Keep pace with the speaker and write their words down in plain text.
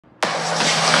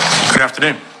Good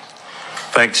afternoon.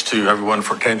 Thanks to everyone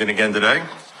for attending again today.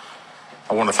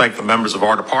 I want to thank the members of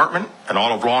our department and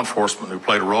all of law enforcement who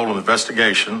played a role in the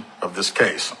investigation of this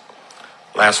case.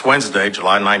 Last Wednesday,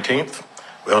 July 19th,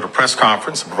 we held a press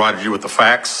conference and provided you with the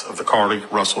facts of the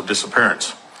Carlee Russell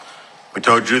disappearance. We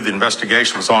told you the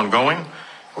investigation was ongoing, and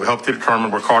we hoped to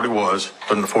determine where Carlee was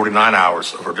during the 49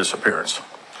 hours of her disappearance.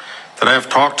 Today I've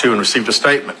talked to and received a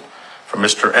statement from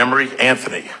Mr. Emery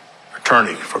Anthony,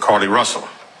 attorney for Carlee Russell.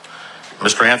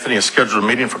 Mr. Anthony has scheduled a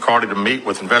meeting for Carlee to meet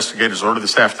with investigators early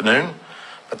this afternoon,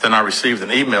 but then I received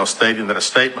an email stating that a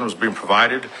statement was being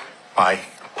provided by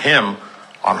him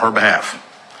on her behalf.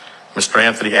 Mr.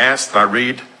 Anthony asked that I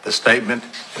read the statement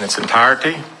in its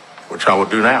entirety, which I will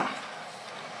do now.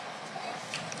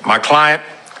 My client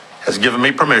has given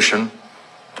me permission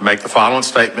to make the following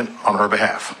statement on her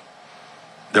behalf.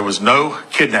 There was no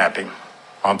kidnapping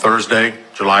on Thursday,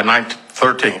 July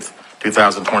 13th,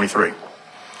 2023.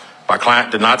 My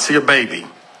client did not see a baby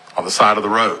on the side of the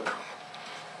road.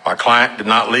 My client did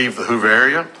not leave the Hoover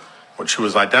area when she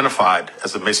was identified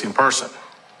as a missing person.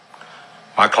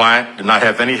 My client did not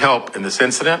have any help in this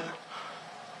incident,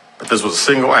 but this was a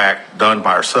single act done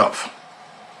by herself.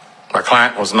 My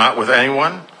client was not with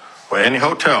anyone or any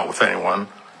hotel with anyone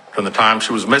during the time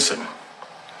she was missing.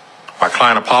 My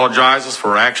client apologizes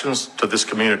for her actions to this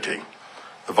community,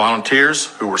 the volunteers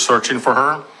who were searching for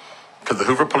her, to the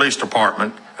Hoover Police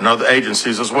Department and other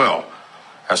agencies as well,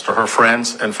 as to her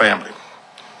friends and family.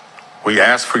 We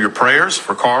ask for your prayers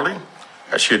for Carlee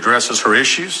as she addresses her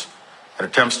issues and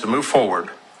attempts to move forward,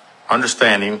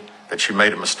 understanding that she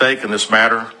made a mistake in this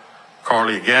matter.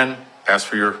 Carlee, again, ask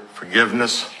for your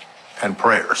forgiveness and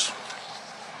prayers.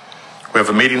 We have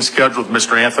a meeting scheduled with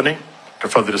Mr. Anthony to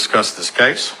further discuss this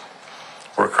case.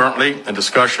 We're currently in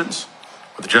discussions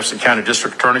with the Jefferson County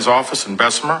District Attorney's Office in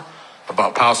Bessemer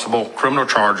about possible criminal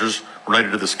charges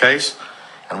related to this case,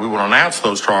 and we will announce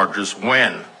those charges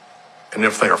when and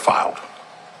if they are filed.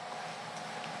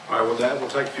 All right, with that, we'll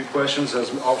take a few questions. As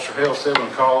Officer Hale said, when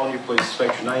I call on you, please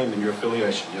state your name and your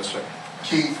affiliation. Yes, sir.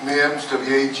 Keith Mims,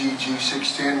 WAGG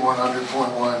 610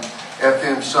 100.1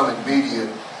 FM Summit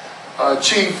Media.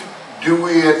 Chief, do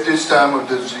we at this time, or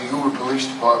does the Hoover Police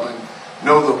Department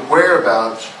know the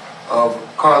whereabouts of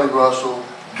Carlee Russell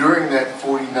during that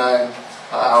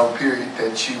 49-hour period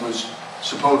that she was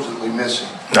supposedly missing?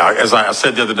 Now, as I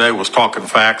said the other day, was talking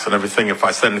facts and everything. If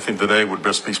I said anything today, it would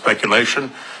just be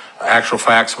speculation. Actual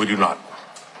facts, we do not.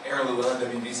 Aaron Llewellyn,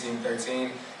 WBC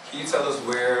 13. Can you tell us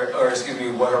what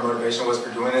her motivation was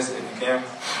for doing this, if you can?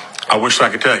 I wish I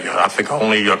could tell you. I think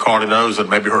only Carlee knows, and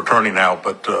maybe her attorney now.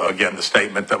 But again, the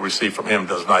statement that we received from him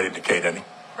does not indicate any.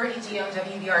 Brittany GM,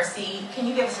 WBRC, can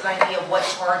you give us an idea of what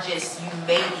charges you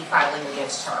may be filing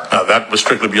against her? That would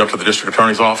strictly be up to the district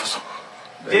attorney's office.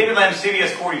 David Lamb, CBS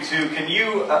 42, can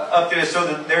you update us so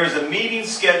that there is a meeting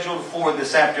scheduled for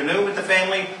this afternoon with the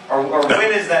family, or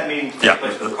when is that meeting taking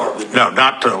place with Carlee? No,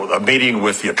 not a meeting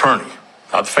with the attorney,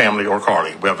 not the family or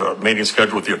Carlee. We have a meeting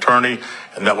scheduled with the attorney,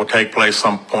 and that will take place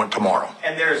some point tomorrow.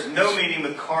 And there is no meeting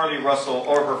with Carlee Russell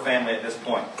or her family at this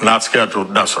point? Not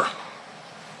scheduled, no, sir.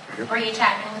 Bree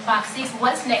Chapman with Fox 6.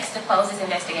 What's next to close this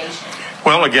investigation?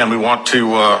 Well, again, we want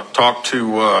to talk to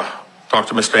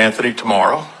Mr. Anthony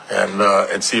tomorrow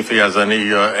and see if he has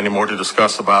any more to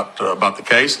discuss about the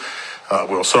case.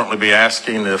 We'll certainly be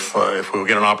asking if we'll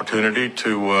get an opportunity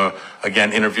to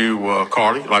again interview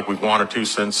Carlee like we've wanted to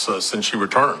since she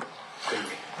returned.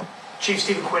 Chief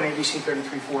Stephen Quinn, ABC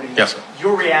 3340. Yes, sir.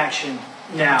 Your reaction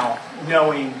now,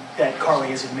 knowing that Carlee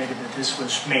has admitted that this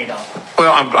was made up?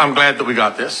 Well, I'm glad that we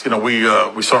got this. You know,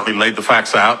 we certainly laid the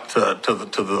facts out to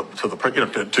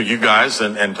you guys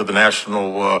and to the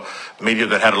national media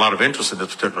that had a lot of interest in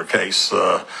this particular case.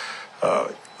 The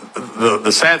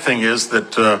sad thing is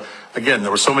that again,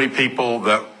 there were so many people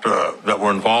that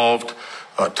were involved,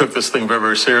 took this thing very,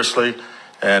 very seriously,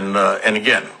 and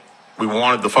again, we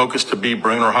wanted the focus to be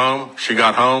bringing her home. She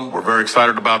got home. We're very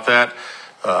excited about that.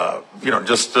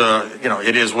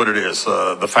 It is what it is.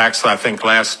 The facts, I think,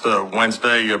 last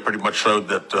Wednesday pretty much showed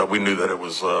that we knew that it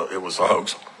was a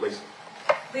hoax.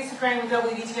 Lisa Crane with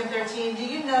WBTM 13. Do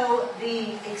you know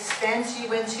the expense you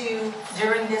went to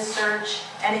during this search?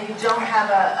 And if you don't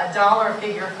have a dollar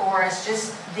figure for us,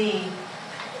 just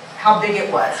how big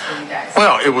it was for you guys?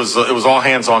 Well, it was all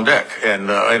hands on deck,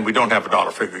 and we don't have a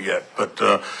dollar figure yet, but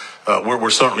we're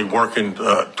certainly working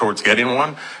towards getting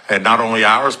one, and not only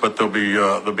ours, but there'll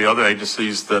be other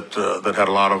agencies that had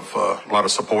a lot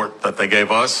of support that they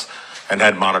gave us and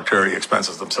had monetary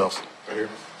expenses themselves. Right here.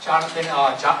 Jonathan,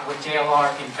 with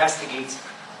JLR investigates,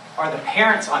 are the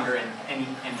parents under any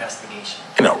investigation?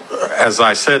 You know, as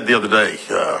I said the other day,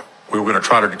 We were going to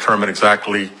try to determine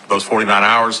exactly those 49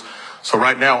 hours. So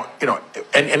right now,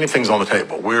 anything's on the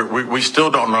table. We still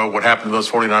don't know what happened to those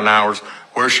 49 hours,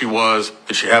 where she was.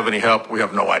 Did she have any help? We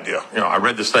have no idea. I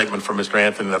read the statement from Mr.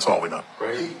 Anthony. That's all we know.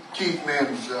 Keith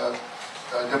Mims,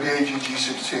 WAGG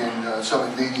 610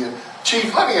 Summit Media.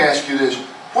 Chief, let me ask you this.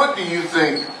 What do you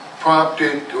think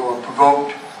prompted or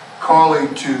provoked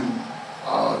Carlee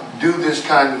to do this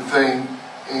kind of thing?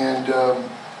 And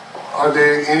are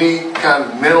there any kind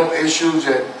of mental issues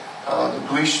that the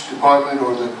police department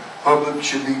or the public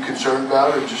should be concerned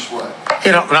about, or just what?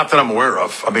 Not that I'm aware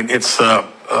of. I mean, it's,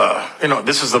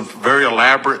 this is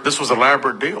this was an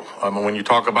elaborate deal. I mean, when you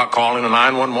talk about calling a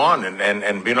 911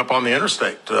 and being up on the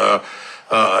interstate,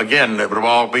 again, it would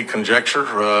all be conjecture.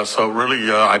 So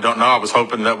really, I don't know. I was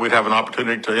hoping that we'd have an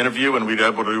opportunity to interview and we'd be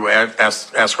able to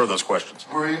ask her those questions.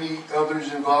 Were any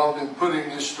others involved in putting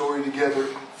this story together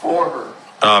for her?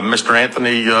 Mr.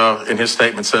 Anthony, in his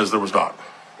statement, says there was not.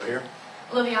 Right here.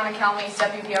 Liviana Calmes,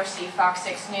 WPRC, Fox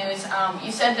 6 News.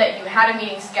 You said that you had a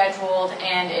meeting scheduled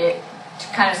and it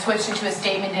kind of switched into a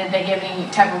statement. Did they give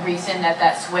any type of reason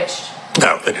that switched?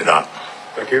 No, they did not.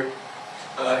 Back here.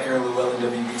 Aaron Llewellyn,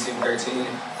 WBTM 13.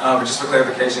 Just for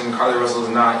clarification, Carlee Russell is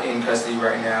not in custody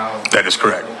right now. That is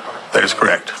correct. That is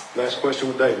correct. Last question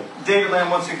with David. David Lamb,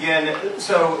 once again.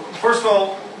 So, first of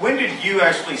all, when did you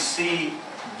actually see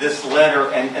this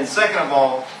letter? And second of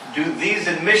all, do these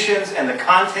admissions and the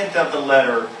content of the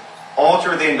letter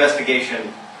alter the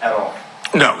investigation at all?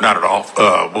 No, not at all.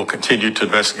 We'll continue to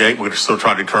investigate. We're still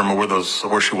trying to determine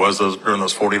where she was during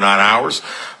those 49 hours.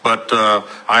 But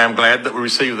I am glad that we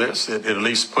received this. It at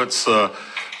least puts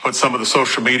some of the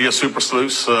social media super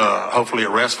sleuths hopefully at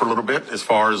rest for a little bit as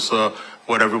far as the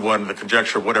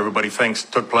conjecture of what everybody thinks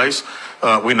took place.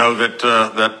 We know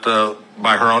that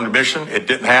by her own admission, it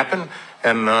didn't happen.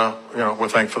 And, we're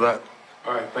thankful for that.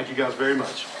 All right. Thank you guys very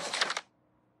much.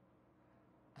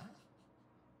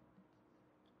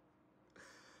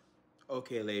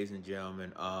 Okay, ladies and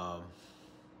gentlemen,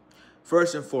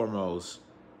 first and foremost,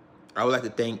 I would like to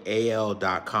thank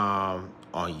AL.com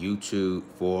on YouTube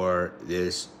for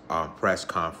this press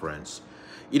conference.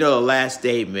 The last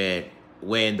statement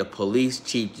when the police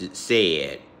chief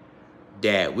said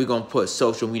that we're going to put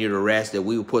social media to rest, that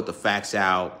we will put the facts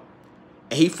out,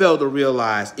 and he failed to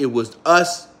realize it was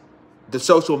us, the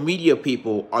social media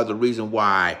people, are the reason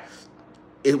why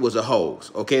it was a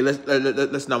hoax. Okay,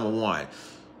 let's number one.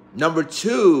 Number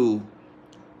two,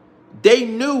 they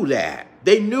knew that.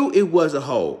 They knew it was a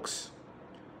hoax.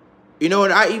 And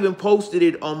I even posted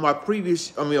it on my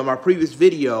previous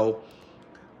video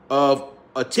of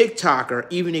a TikToker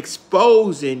even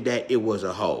exposing that it was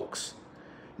a hoax.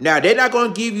 Now, they're not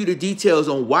going to give you the details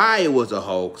on why it was a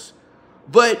hoax,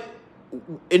 but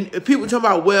people talking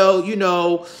about, well, we're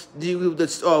going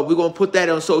to put that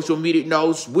on social media.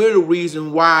 No, we're the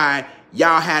reason why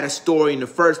y'all had a story in the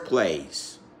first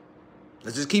place.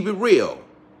 Let's just keep it real.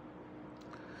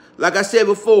 Like I said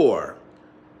before,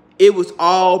 it was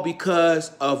all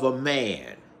because of a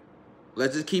man.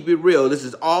 Let's just keep it real. This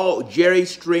is all Jerry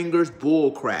Stringer's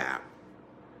bullcrap.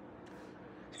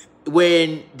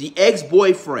 When the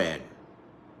ex-boyfriend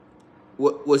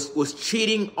was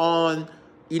cheating on,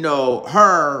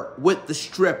 her with the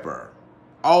stripper,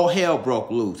 all hell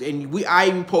broke loose. And I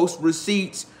even posted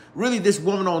receipts. Really, this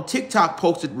woman on TikTok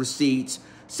posted receipts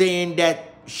saying that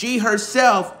she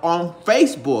herself on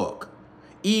Facebook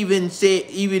even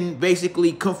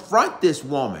basically confront this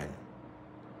woman,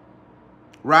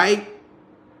 right?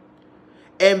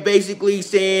 And basically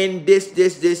saying this,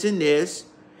 and this.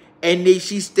 And then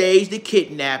she staged the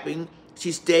kidnapping.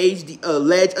 She staged the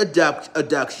alleged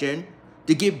abduction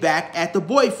to get back at the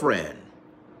boyfriend.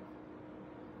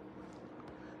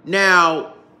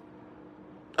 Now,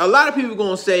 a lot of people are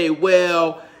going to say,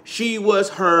 well, she was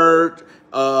hurt.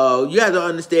 You have to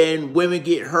understand, women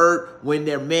get hurt when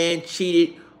their man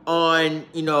cheated on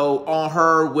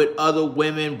her with other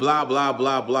women, blah, blah,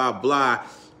 blah, blah, blah.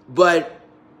 But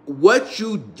what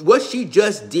she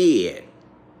just did,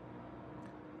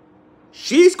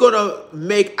 she's going to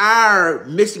make our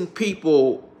missing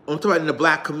people, I'm talking about in the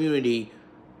black community,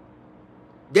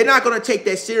 they're not going to take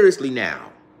that seriously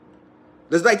now.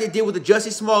 Just like they did with the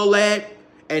Jussie Smollett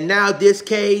and now this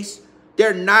case.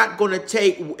 They're not going to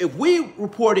take, if we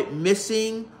report it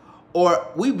missing or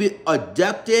we be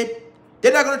abducted,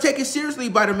 they're not going to take it seriously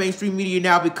by the mainstream media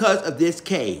now because of this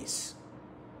case.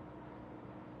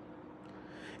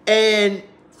 And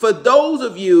for those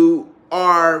of you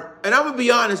and I'm going to be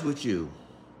honest with you,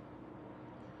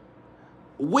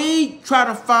 we try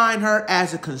to find her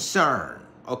as a concern,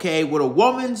 okay? When a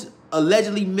woman's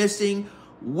allegedly missing,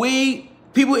 we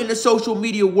people in the social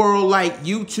media world like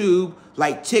YouTube,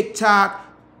 like TikTok,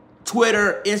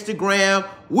 Twitter, Instagram,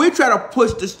 we try to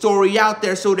push the story out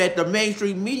there so that the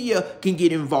mainstream media can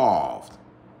get involved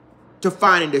to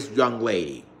finding this young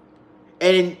lady.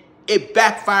 And it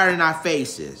backfired in our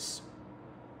faces.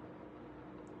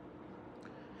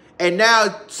 And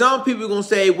now some people are going to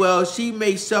say, well, she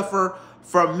may suffer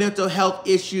from mental health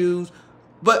issues.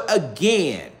 But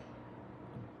again,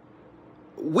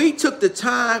 we took the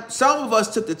time, some of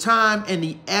us took the time and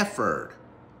the effort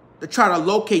to try to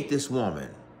locate this woman.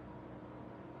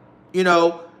 You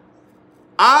know,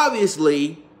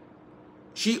 obviously,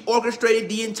 she orchestrated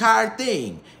the entire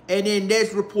thing. And then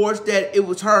there's reports that it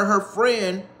was her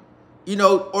friend, you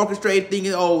know, orchestrated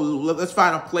thinking, oh, let's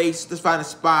find a place, let's find a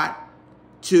spot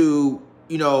to,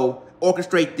 you know,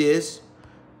 orchestrate this,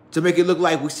 to make it look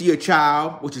like we see a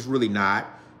child, which is really not.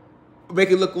 Make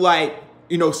it look like,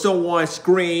 you know, someone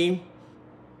screamed.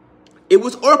 It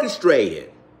was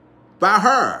orchestrated by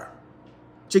her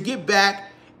to get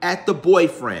back at the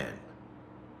boyfriend,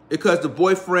 because the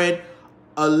boyfriend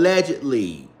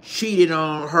allegedly cheated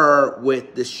on her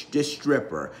with this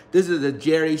stripper. This is a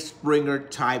Jerry Springer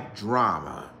type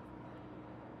drama.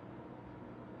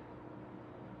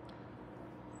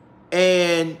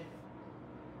 And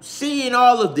seeing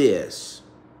all of this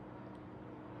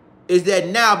is that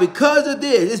now, because of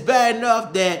this, it's bad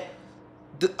enough that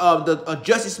the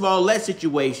Jussie Smollett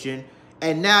situation,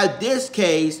 and now this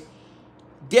case,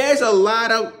 there's a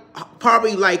lot of,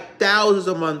 probably like thousands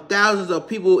of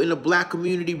people in the black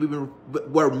community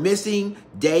were missing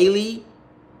daily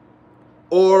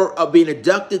or are being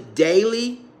abducted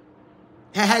daily.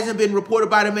 It hasn't been reported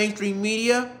by the mainstream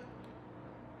media.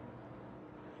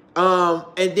 And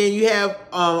then you have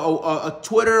a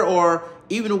Twitter or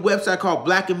even a website called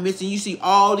Black and Missing. You see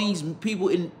all these people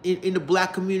in the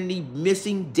black community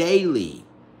missing daily.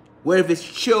 Whether it's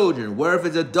children, whether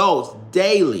it's adults,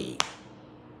 daily.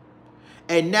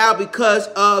 And now because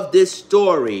of this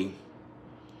story,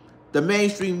 the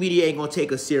mainstream media ain't going to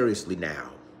take us seriously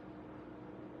now.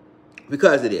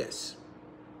 Because of this.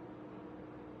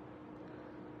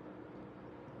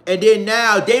 And then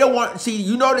now they don't want, see,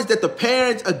 you notice that the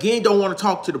parents, again, don't want to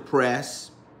talk to the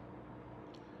press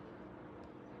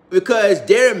because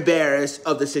they're embarrassed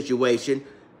of the situation.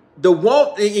 You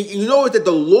notice that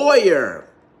the lawyer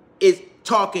is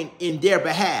talking in their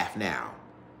behalf now.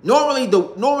 Normally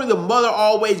the mother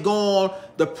always go on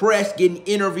the press getting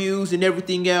interviews and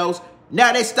everything else.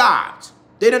 Now they stopped.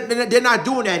 They're not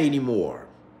doing that anymore.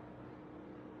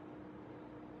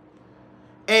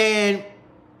 And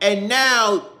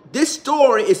now this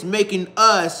story is making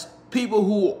us, people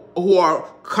who are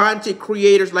content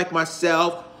creators like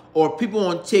myself, or people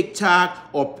on TikTok,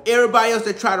 or everybody else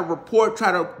that try to report,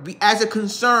 try to be as a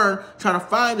concern, trying to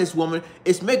find this woman,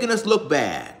 it's making us look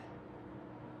bad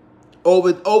over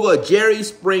a Jerry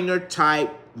Springer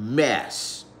type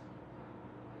mess.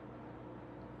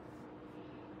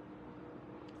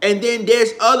 And then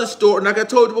there's other stories, like I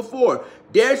told you before,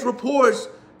 there's reports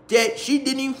that she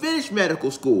didn't even finish medical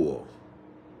school.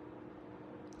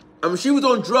 I mean, she was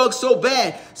on drugs so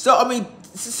bad. So, I mean,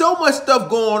 so much stuff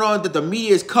going on that the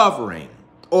media is covering,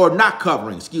 or not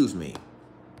covering, excuse me.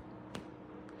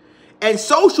 And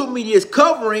social media is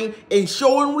covering and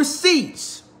showing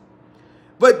receipts.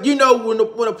 But, you know,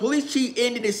 when a police chief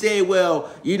ended and said,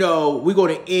 well, you know, we're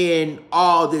going to end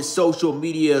all this social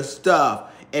media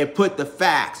stuff and put the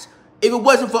facts. If it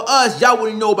wasn't for us, y'all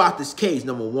wouldn't know about this case,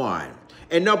 number one.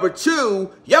 And number two,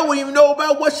 y'all wouldn't even know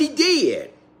about what she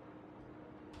did.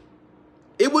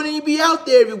 It wouldn't even be out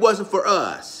there if it wasn't for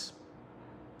us.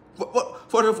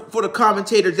 For the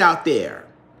commentators out there.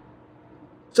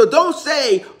 So don't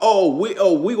say, oh,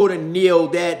 we're going to kneel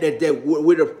that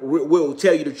we'll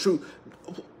tell you the truth.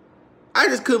 I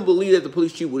just couldn't believe that the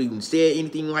police chief would even say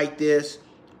anything like this.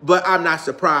 But I'm not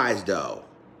surprised, though.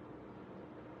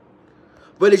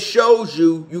 But it shows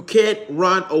you can't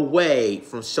run away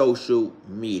from social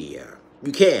media.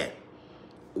 You can't.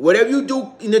 Whatever you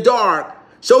do in the dark,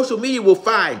 social media will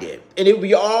find it. And it will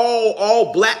be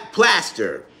all black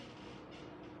plaster.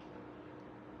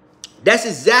 That's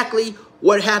exactly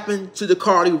what happened to the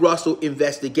Carlee Russell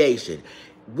investigation.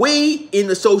 We in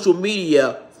the social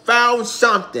media found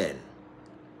something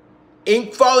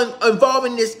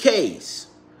involving this case.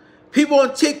 People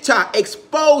on TikTok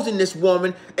exposing this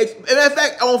woman. Matter of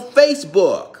fact, on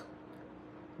Facebook,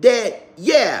 that,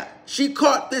 yeah, she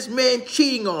caught this man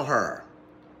cheating on her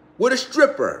with a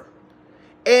stripper.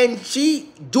 And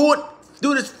she do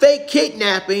this fake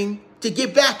kidnapping to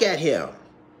get back at him.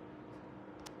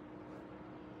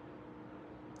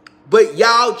 But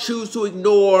y'all choose to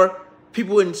ignore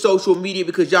people in social media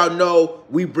because y'all know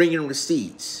we bringing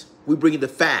receipts. We bringing the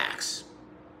facts.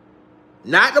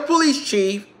 Not the police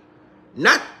chief.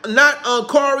 Not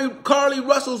Carlee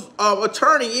Russell's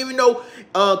attorney, even though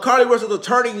Carlee Russell's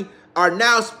attorney are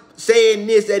now saying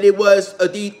this, that it was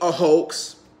indeed a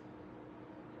hoax.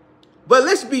 But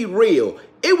let's be real.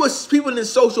 It was people in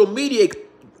social media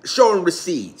showing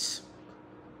receipts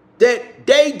that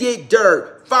they did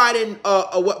dirt fighting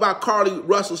about Carlee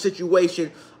Russell's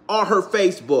situation on her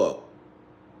Facebook.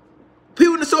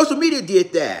 People in the social media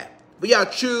did that. But y'all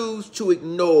choose to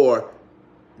ignore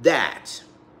that.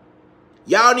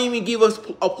 Y'all didn't even give us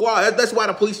applause. That's why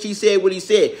the police chief said what he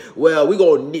said. Well, we're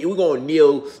gonna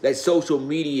kneel that social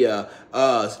media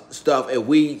stuff if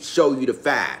we show you the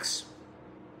facts.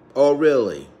 Oh,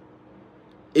 really?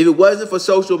 If it wasn't for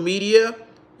social media,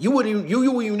 you wouldn't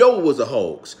even know it was a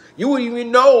hoax. You wouldn't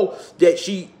even know that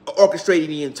she orchestrated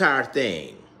the entire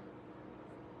thing.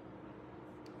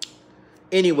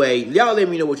 Anyway, y'all let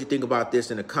me know what you think about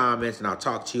this in the comments, and I'll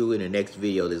talk to you in the next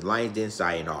video. This Lions Den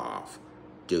signing off.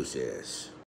 Deuces.